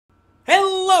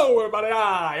Hello everybody,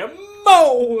 I am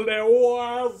Moldy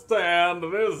West, and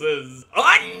this is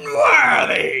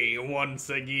Unworthy once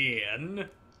again.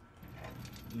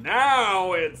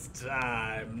 Now it's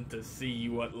time to see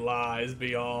what lies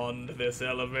beyond this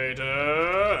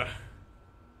elevator.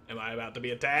 Am I about to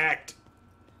be attacked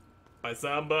by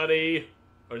somebody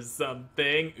or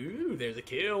something? Ooh, there's a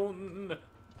kiln.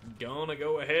 Gonna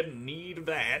go ahead and need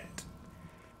that.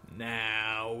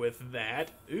 Now with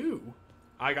that, ooh,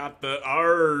 I got the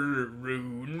R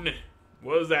rune.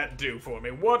 What does that do for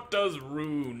me? What does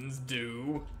runes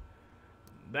do?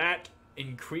 That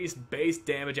increased base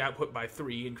damage output by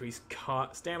 3, increased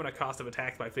stamina cost of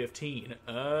attacks by 15.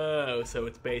 Oh, so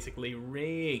it's basically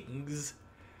rings.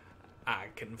 I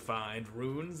can find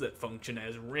runes that function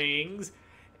as rings,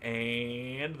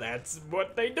 and that's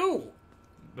what they do.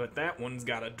 But that one's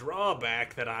got a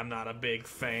drawback that I'm not a big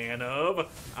fan of.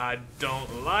 I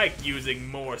don't like using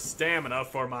more stamina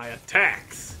for my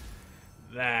attacks.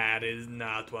 That is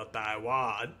not what I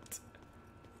want.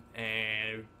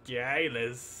 And okay,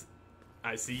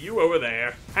 I see you over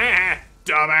there. Ha!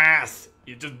 Dumbass!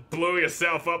 You just blew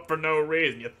yourself up for no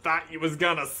reason. You thought you was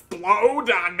gonna explode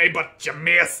on me, but you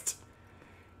missed.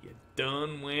 You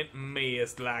done went and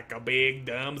missed like a big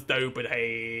dumb stupid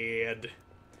head.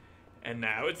 And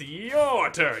now it's your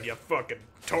turn, you fucking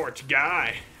torch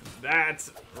guy.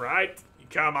 That's right.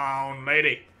 Come on,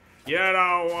 lady. You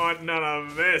don't want none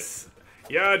of this.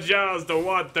 You just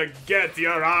want to get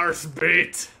your arse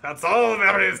beat. That's all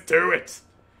there is to it.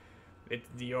 It's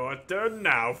your turn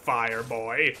now, fire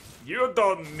boy. You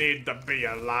don't need to be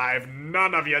alive.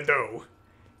 None of you do.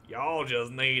 Y'all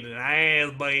just need an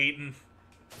ass beating.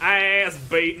 Ass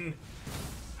beating.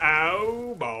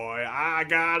 Oh boy, I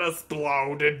got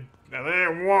exploded. And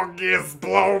then won't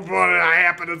explode, but it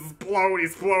happened to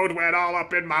explode went all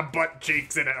up in my butt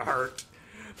cheeks and it hurt.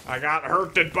 I got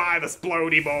hurted by the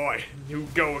splody boy. You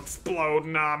go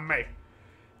exploding on me.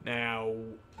 Now,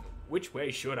 which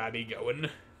way should I be going?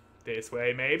 This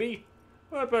way, maybe?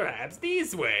 Or perhaps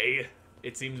this way?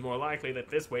 It seems more likely that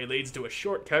this way leads to a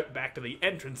shortcut back to the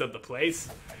entrance of the place,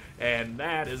 and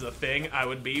that is a thing I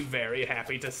would be very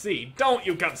happy to see. Don't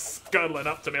you come scuttling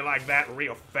up to me like that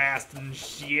real fast and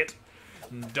shit.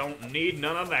 Don't need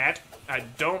none of that. I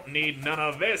don't need none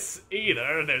of this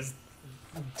either. There's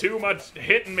too much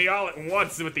hitting me all at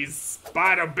once with these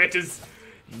spider bitches.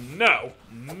 No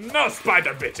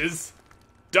spider bitches.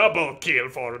 Double kill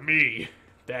for me.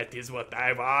 That is what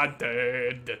I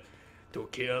wanted. To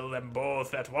kill them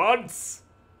both at once.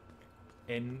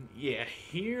 And yeah,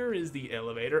 here is the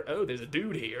elevator. Oh, there's a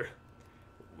dude here.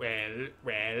 Well.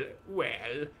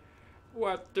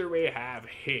 What do we have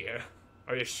here?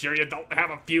 Are you sure you don't have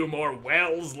a few more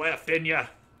wells left in you?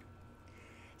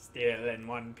 Still in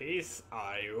one piece,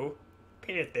 are you?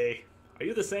 Pity. Are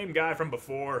you the same guy from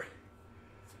before?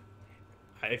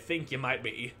 I think you might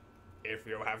be. If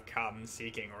you have come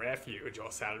seeking refuge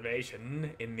or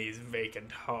salvation in these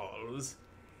vacant halls,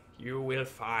 you will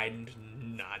find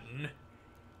none.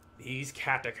 These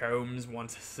catacombs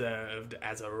once served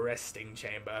as a resting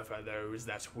chamber for those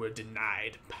that were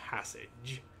denied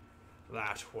passage.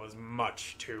 That was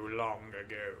much too long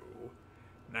ago.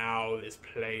 Now this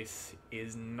place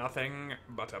is nothing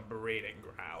but a breeding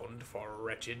ground for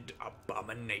wretched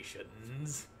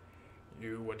abominations.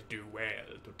 You would do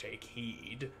well to take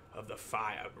heed of the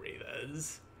fire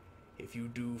breathers. If you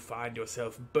do find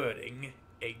yourself burning,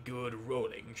 a good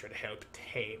rolling should help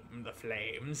tame the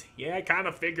flames. Yeah, I kind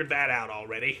of figured that out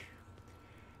already.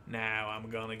 Now I'm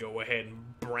gonna go ahead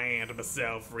and brand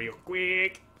myself real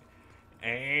quick.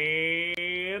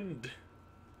 And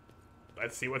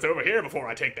let's see what's over here before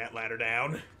I take that ladder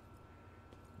down.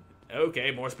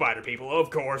 Okay, more spider people, of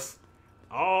course.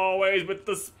 Always with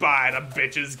the spider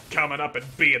bitches coming up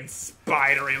and being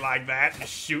spidery like that and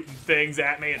shooting things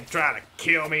at me and trying to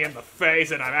kill me in the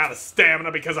face, and I'm out of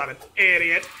stamina because I'm an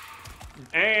idiot.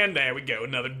 And there we go,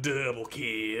 another double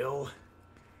kill.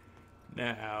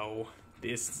 Now,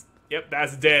 yep,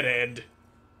 that's dead end.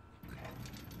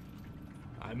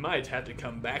 I might have to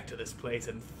come back to this place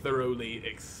and thoroughly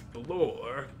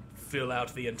explore, fill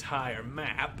out the entire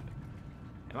map.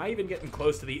 Am I even getting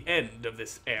close to the end of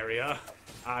this area?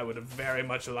 I would very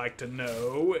much like to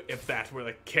know if that were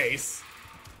the case.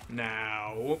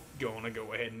 Now, gonna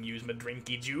go ahead and use my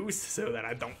drinky juice so that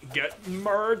I don't get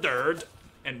murdered.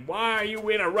 And why are you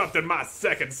interrupting my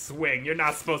second swing? You're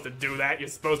not supposed to do that. You're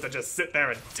supposed to just sit there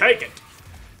and take it.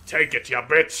 Take it, you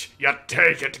bitch. You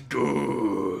take it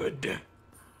good.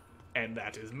 And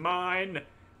that is mine.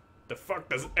 The fuck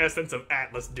does Essence of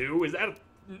Atlas do? Is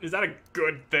that a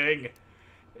good thing?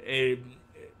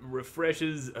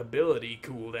 refreshes ability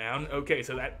cooldown. Okay,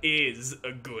 so that is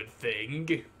a good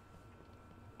thing.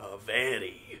 A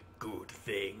very good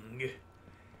thing.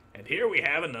 And here we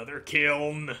have another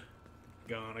kiln.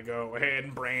 Gonna go ahead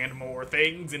and brand more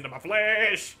things into my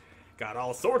flesh. Got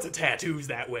all sorts of tattoos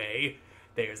that way.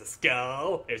 There's a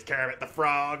skull. There's Kermit the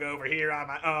Frog over here on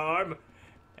my arm.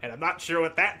 And I'm not sure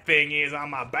what that thing is on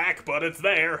my back, but it's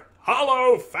there.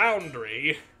 Hollow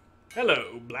Foundry.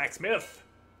 Hello, blacksmith.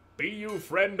 Be you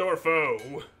friend or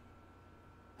foe?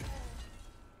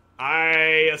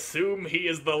 I assume he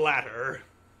is the latter.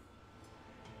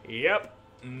 Yep,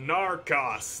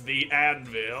 Narcos, the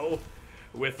anvil,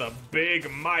 with a big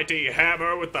mighty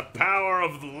hammer with the power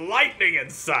of lightning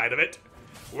inside of it.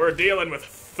 We're dealing with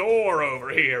Thor over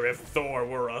here, if Thor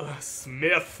were a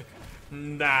smith.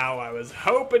 Now, I was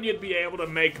hoping you'd be able to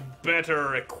make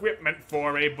better equipment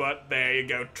for me, but there you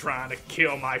go, trying to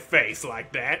kill my face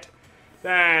like that.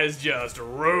 That is just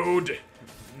rude.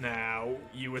 Now,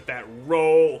 you with that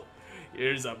roll.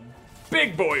 Here's a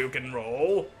big boy who can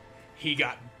roll. He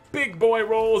got big boy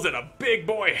rolls and a big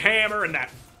boy hammer and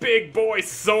that big boy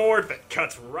sword that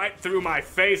cuts right through my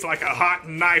face like a hot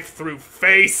knife through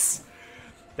face.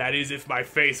 That is if my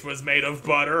face was made of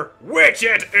butter, which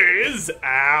it is!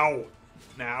 Ow!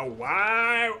 Now,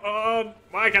 why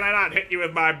can I not hit you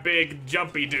with my big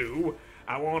jumpy-doo?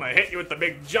 I want to hit you with the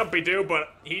big jumpy-doo,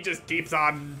 but he just keeps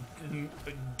on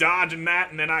dodging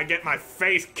that, and then I get my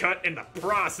face cut in the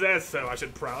process, so I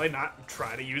should probably not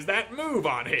try to use that move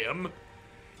on him.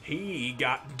 He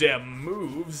got dem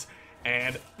moves,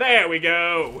 and there we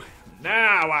go.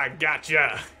 Now I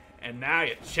gotcha. And now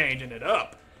you're changing it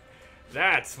up.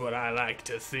 That's what I like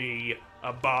to see.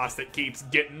 A boss that keeps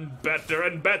getting better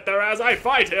and better as I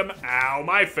fight him. Ow,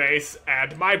 my face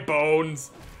and my bones.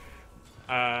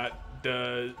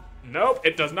 Nope,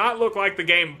 it does not look like the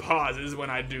game pauses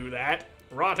when I do that.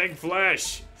 Rotting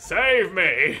flesh, save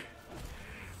me.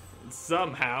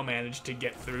 Somehow managed to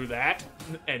get through that.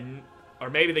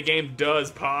 Or maybe the game does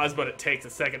pause, but it takes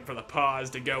a second for the pause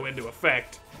to go into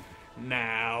effect.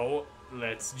 Now,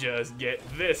 let's just get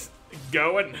this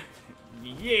going.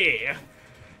 Yeah.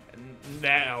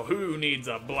 Now, who needs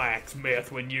a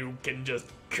blacksmith when you can just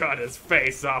cut his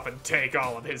face off and take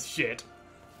all of his shit?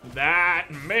 That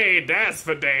me, that's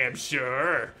for damn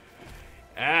sure.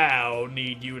 I'll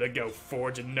need you to go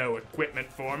forging no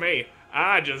equipment for me.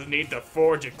 I just need to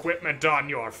forge equipment on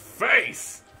your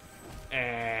face.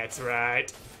 That's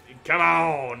right. Come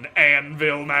on,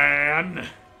 Anvil Man.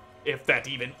 If that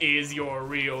even is your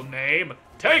real name.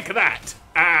 Take that!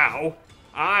 Ow!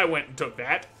 I went and took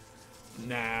that.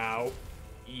 Now,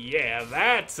 yeah,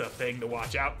 that's a thing to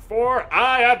watch out for.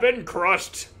 I have been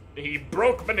crushed. He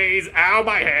broke my knees. Ow,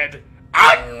 my head.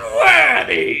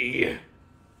 Unworthy!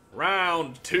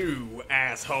 Round 2,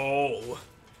 asshole.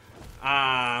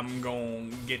 I'm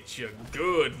gonna get you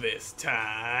good this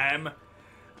time.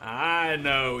 I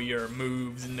know your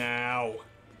moves now.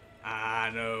 I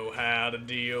know how to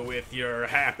deal with your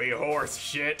happy horse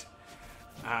shit.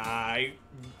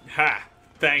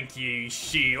 Thank ye,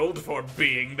 shield, for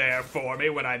being there for me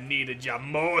when I needed you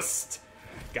most.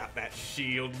 Got that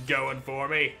shield going for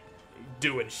me.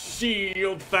 Doing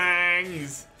shield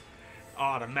things.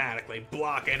 Automatically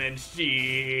blocking and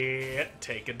shit.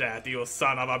 Take a that, you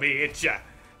son of a bitch.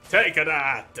 Take a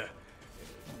that.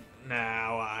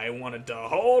 Now, I wanted to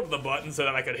hold the button so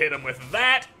that I could hit him with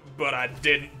that, but I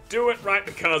didn't do it right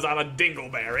because I'm a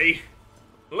dingleberry.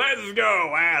 Let's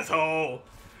go, asshole.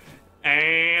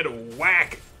 And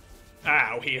whack.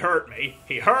 Ow, he hurt me.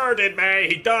 He hurted me.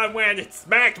 He done when it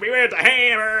smacked me with a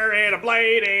hammer and a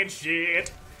blade and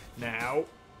shit. Now,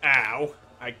 ow.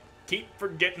 I keep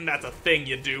forgetting that's a thing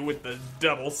you do with the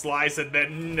double slice and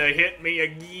then hit me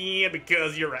again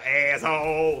because you're an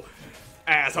asshole.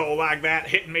 Asshole like that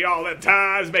hitting me all the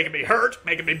times, making me hurt,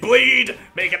 making me bleed,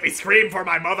 making me scream for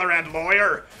my mother and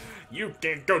lawyer. You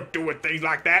can't go doing things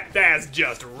like that. That's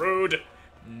just rude.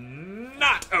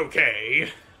 Not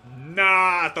okay.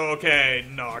 Not okay,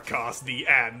 Narcos the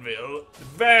Anvil.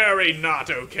 Very not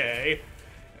okay.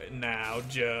 Now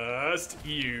just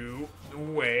you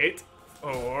wait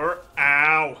for...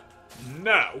 Ow.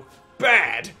 No.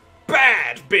 Bad.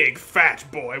 Bad big fat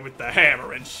boy with the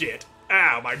hammer and shit.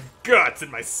 Ow, my guts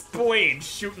and my spleen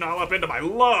shooting all up into my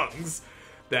lungs.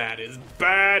 That is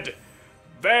bad.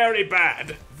 Very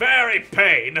bad. Very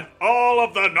pain. All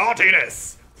of the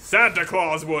naughtiness. Santa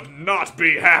Claus would not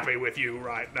be happy with you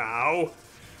right now.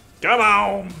 Come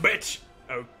on, bitch.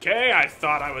 Okay, I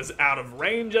thought I was out of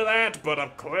range of that,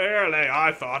 but clearly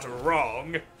I thought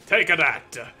wrong. Take a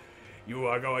that. You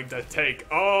are going to take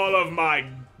all of my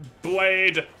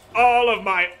blade, all of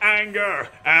my anger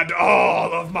and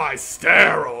all of my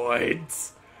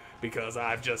steroids. Because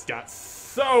I've just got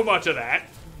so much of that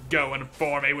going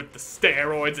for me with the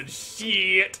steroids and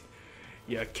shit.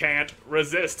 You can't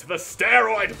resist the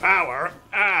steroid power.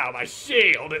 Ow, my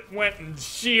shield. It went and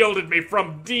shielded me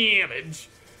from damage.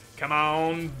 Come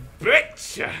on,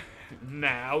 bitch.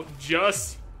 Now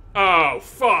just... Oh,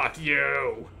 fuck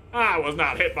you. I was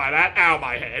not hit by that. Ow,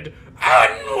 my head.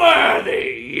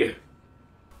 Unworthy!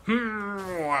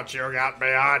 What you got,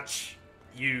 bitch?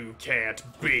 You can't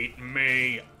beat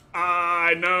me.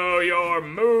 I know your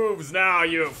moves now,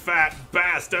 you fat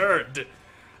bastard.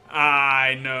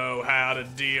 I know how to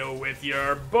deal with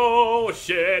your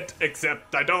bullshit,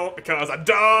 except I don't because I'm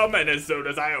dumb, and as soon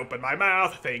as I open my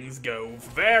mouth, things go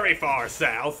very far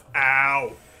south.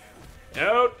 Ow.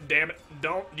 Oh, damn it.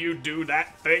 Don't you do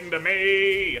that thing to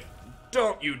me.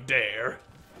 Don't you dare.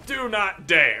 Do not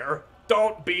dare.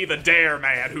 Don't be the dare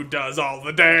man who does all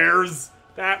the dares.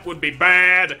 That would be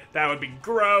bad. That would be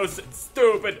gross and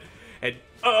stupid and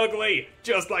ugly,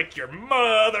 just like your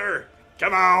mother.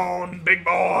 Come on, big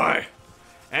boy.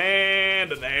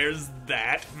 And there's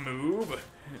that move.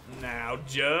 Now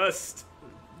just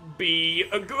be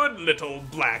a good little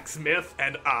blacksmith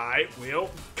and I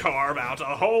will carve out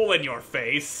a hole in your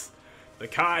face. The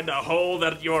kind of hole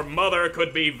that your mother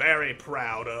could be very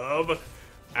proud of.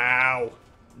 Ow.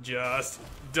 Just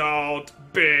don't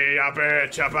be a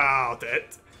bitch about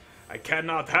it. I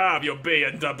cannot have you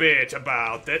being a bitch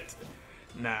about it.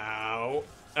 Now,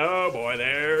 oh boy,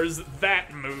 there's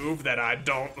that move that I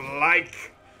don't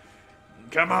like.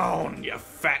 Come on, you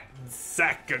fat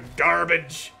sack of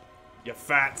garbage. You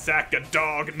fat sack of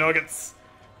dog nuggets.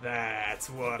 That's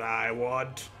what I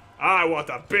want. I want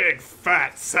a big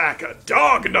fat sack of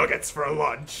dog nuggets for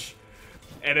lunch.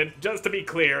 And just to be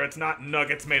clear, it's not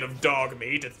nuggets made of dog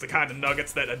meat, it's the kind of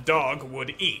nuggets that a dog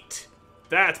would eat.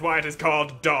 That's why it is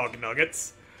called dog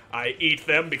nuggets. I eat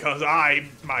them because I,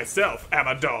 myself, am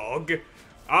a dog.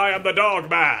 I am the dog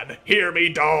man. Hear me,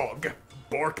 dog.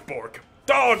 Bork, bork.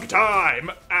 Dog time!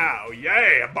 Ow,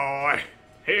 yeah, boy.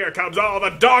 Here comes all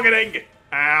the doggeting.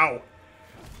 Ow.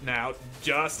 Now,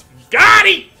 just got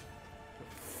him!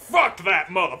 Fuck that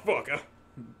motherfucker.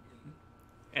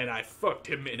 And I fucked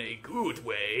him in a good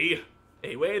way.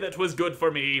 A way that was good for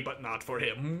me, but not for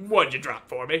him. What'd you drop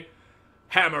for me?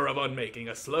 Hammer of Unmaking,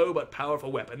 a slow but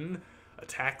powerful weapon.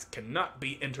 Attacks cannot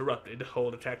be interrupted.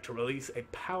 Hold attack to release a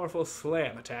powerful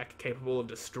slam attack capable of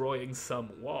destroying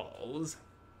some walls.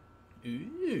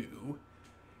 Ooh.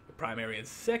 The primary and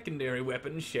secondary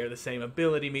weapons share the same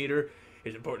ability meter.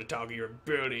 It's important to toggle your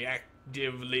ability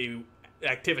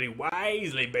activity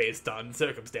wisely based on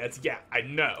circumstance. Yeah, I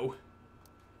know.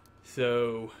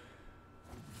 So,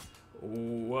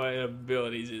 what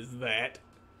abilities is that?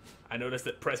 I noticed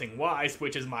that pressing Y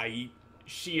switches my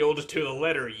shield to the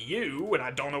letter U, and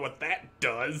I don't know what that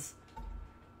does.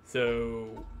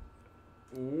 So,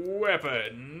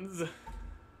 weapons.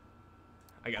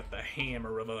 I got the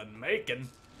Hammer of Unmaking.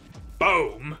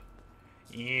 Boom!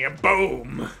 Yeah,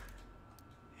 boom!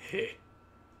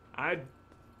 I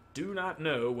do not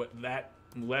know what that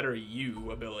letter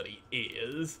U ability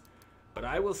is. But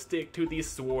I will stick to the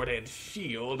sword and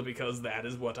shield because that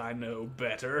is what I know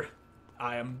better.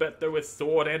 I am better with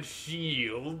sword and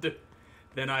shield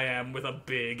than I am with a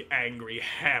big angry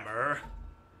hammer.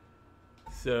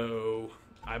 So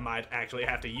I might actually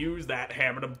have to use that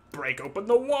hammer to break open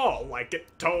the wall like it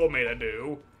told me to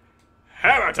do.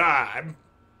 Hammer time!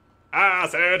 I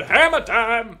said hammer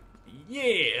time!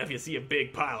 Yeah, if you see a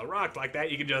big pile of rocks like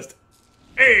that, you can just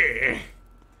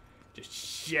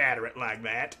shatter it like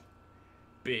that.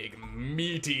 Big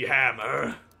meaty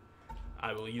hammer.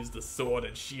 I will use the sword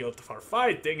and shield for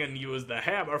fighting and use the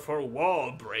hammer for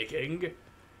wall breaking.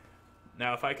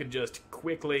 Now if I could just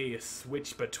quickly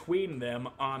switch between them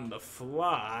on the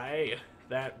fly,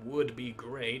 that would be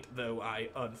great, though I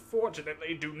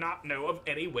unfortunately do not know of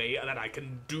any way that I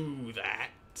can do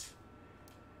that.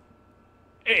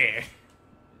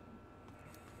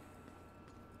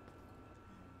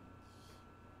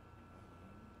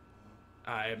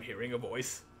 I am hearing a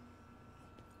voice.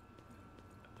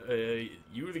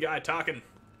 You the guy talking?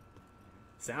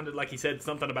 Sounded like he said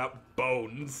something about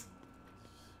bones.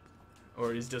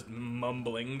 Or he's just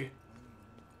mumbling.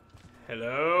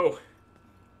 Hello?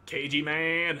 Cagey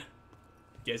man?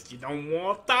 Guess you don't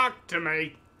want to talk to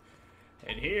me.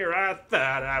 And here I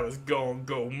thought I was gonna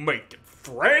go making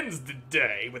friends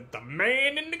today with the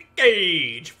man in the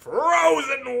cage.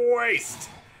 Frozen waste.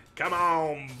 Come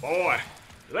on, boy.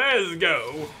 Let's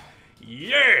go.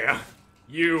 Yeah.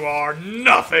 You are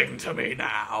nothing to me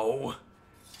now.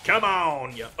 Come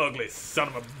on, you ugly son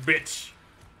of a bitch.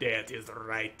 That is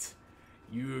right.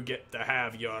 You get to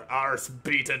have your arse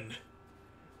beaten.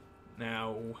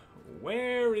 Now,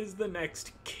 where is the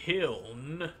next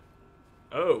kiln?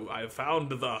 Oh, I found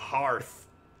the hearth.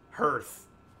 Hearth.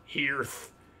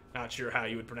 Not sure how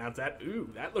you would pronounce that. Ooh,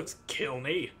 that looks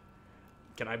kilny.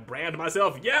 Can I brand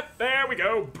myself? Yep, there we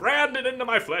go. Branded into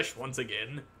my flesh once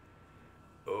again.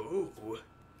 Oh,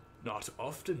 not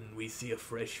often we see a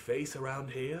fresh face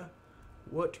around here.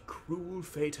 What cruel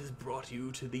fate has brought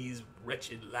you to these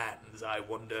wretched lands, I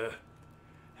wonder?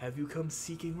 Have you come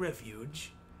seeking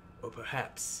refuge? Or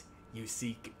perhaps you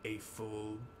seek a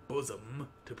full bosom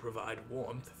to provide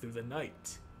warmth through the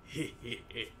night?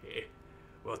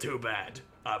 Well, too bad.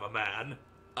 I'm a man.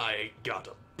 I ain't got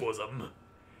a bosom.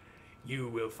 You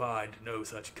will find no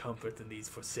such comfort in these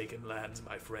forsaken lands,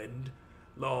 my friend.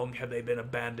 Long have they been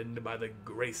abandoned by the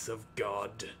grace of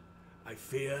God. I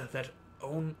fear that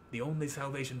the only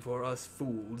salvation for us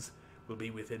fools will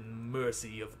be within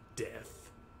mercy of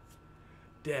death.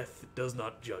 Death does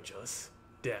not judge us.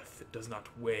 Death does not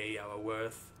weigh our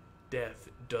worth. Death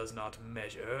does not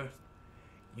measure.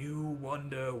 You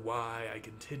wonder why I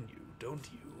continue, don't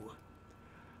you?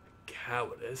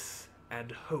 Cowardice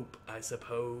and hope, I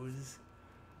suppose.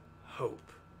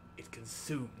 Hope. It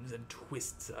consumes and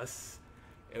twists us.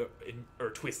 Or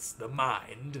twists the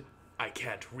mind. I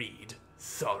can't read.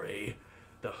 Sorry.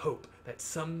 The hope that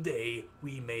someday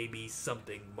we may be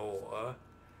something more.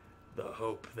 The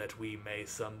hope that we may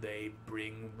someday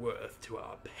bring worth to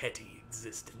our petty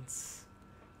existence.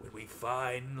 When we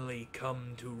finally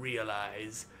come to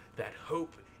realize that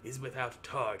hope is without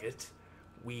target,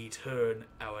 we turn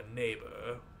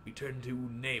to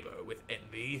neighbor with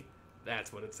envy.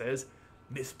 That's what it says.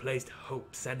 Misplaced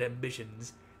hopes and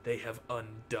ambitions, they have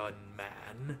undone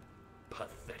man.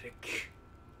 Pathetic.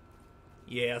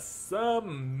 Yes,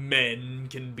 some men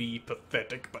can be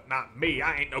pathetic, but not me.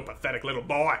 I ain't no pathetic little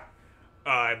boy.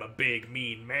 I'm a big,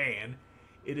 mean man.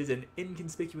 It is an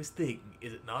inconspicuous thing,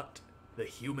 is it not? The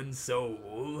human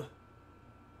soul.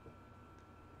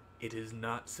 It is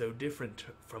not so different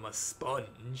from a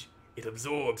sponge. It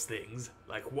absorbs things,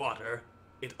 like water.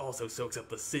 It also soaks up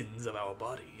the sins of our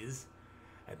bodies.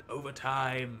 And over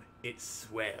time, it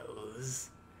swells.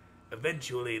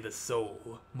 Eventually, the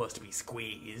soul must be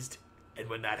squeezed. And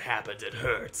when that happens, it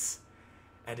hurts.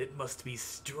 And it must be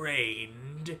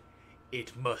strained.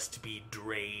 It must be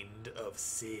drained of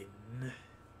sin.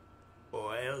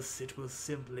 Or else it will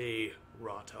simply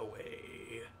rot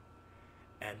away.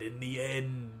 And in the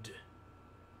end,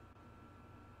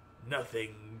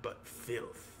 nothing but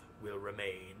filth will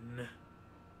remain.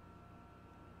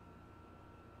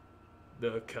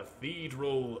 The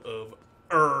Cathedral of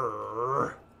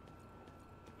Ur.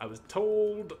 I was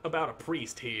told about a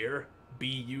priest here. Be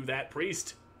you that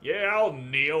priest? Yeah, I'll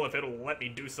kneel if it'll let me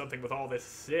do something with all this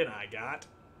sin I got.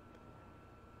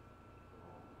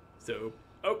 So,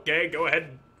 okay, go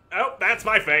ahead. Oh, that's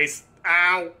my face.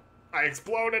 Ow! I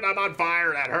exploded, I'm on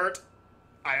fire, that hurt.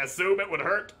 I assume it would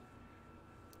hurt.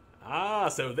 Ah,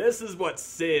 so this is what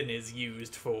sin is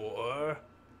used for.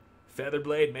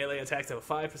 Featherblade melee attacks have a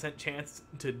 5% chance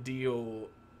to deal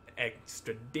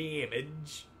extra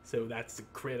damage, so that's a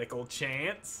critical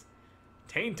chance.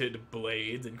 Tainted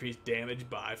blades increase damage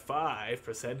by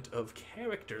 5% of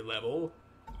character level.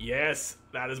 Yes,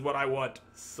 that is what I want.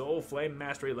 Soul Flame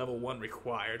Mastery level 1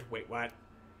 required. Wait, what?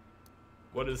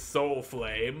 What is Soul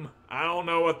Flame? I don't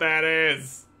know what that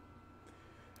is.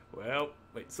 Well,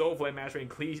 wait, Soul Flame Mastery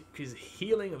increases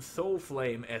healing of Soul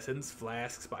Flame Essence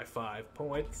flasks by 5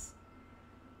 points.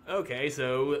 Okay,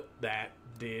 so that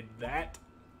did that.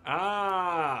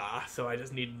 Ah, so I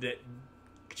just need to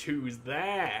choose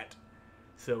that.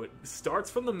 So it starts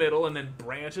from the middle and then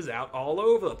branches out all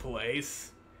over the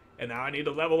place. And now I need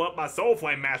to level up my Soul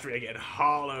Flame Mastery again.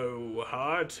 Hollow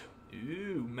Heart.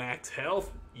 Ooh, max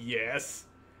health. Yes.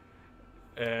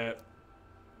 I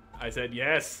said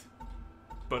yes.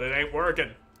 But it ain't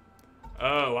working.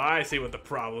 Oh, I see what the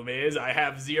problem is. I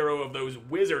have 0 of those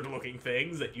wizard-looking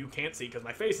things that you can't see because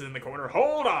my face is in the corner.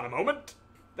 Hold on a moment.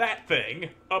 That thing,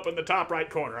 up in the top right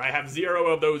corner. I have 0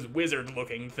 of those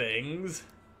wizard-looking things.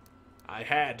 I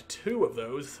had 2 of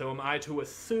those, so am I to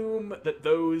assume that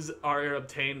those are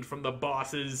obtained from the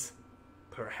bosses?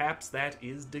 Perhaps that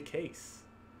is the case.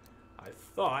 I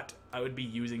thought I would be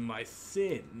using my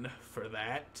sin for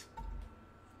that.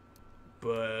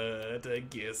 But I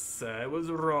guess I was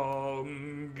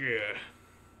wrong.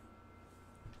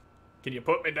 Can you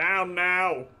put me down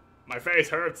now? My face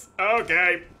hurts.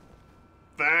 Okay.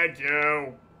 Thank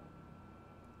you.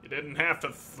 You didn't have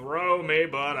to throw me,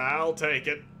 but I'll take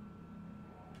it.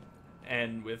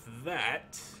 And with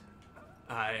that,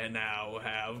 I now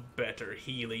have better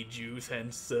Healy juice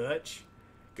and such.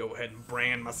 Go ahead and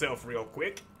brand myself real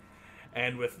quick.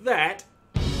 And with that,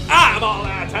 I'm all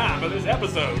out of time for this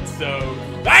episode, so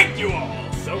thank you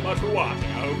all so much for watching.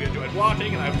 I hope you enjoyed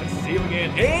watching, and I hope to see you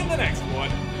again in the next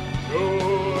one.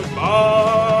 Goodbye!